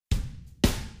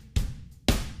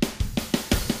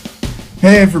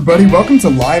Hey everybody, welcome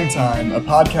to Lime Time, a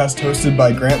podcast hosted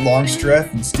by Grant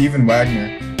Longstreth and Stephen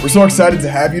Wagner. We're so excited to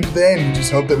have you today, and we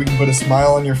just hope that we can put a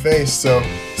smile on your face. So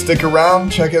stick around,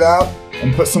 check it out,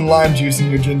 and put some lime juice in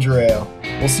your ginger ale.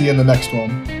 We'll see you in the next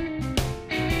one.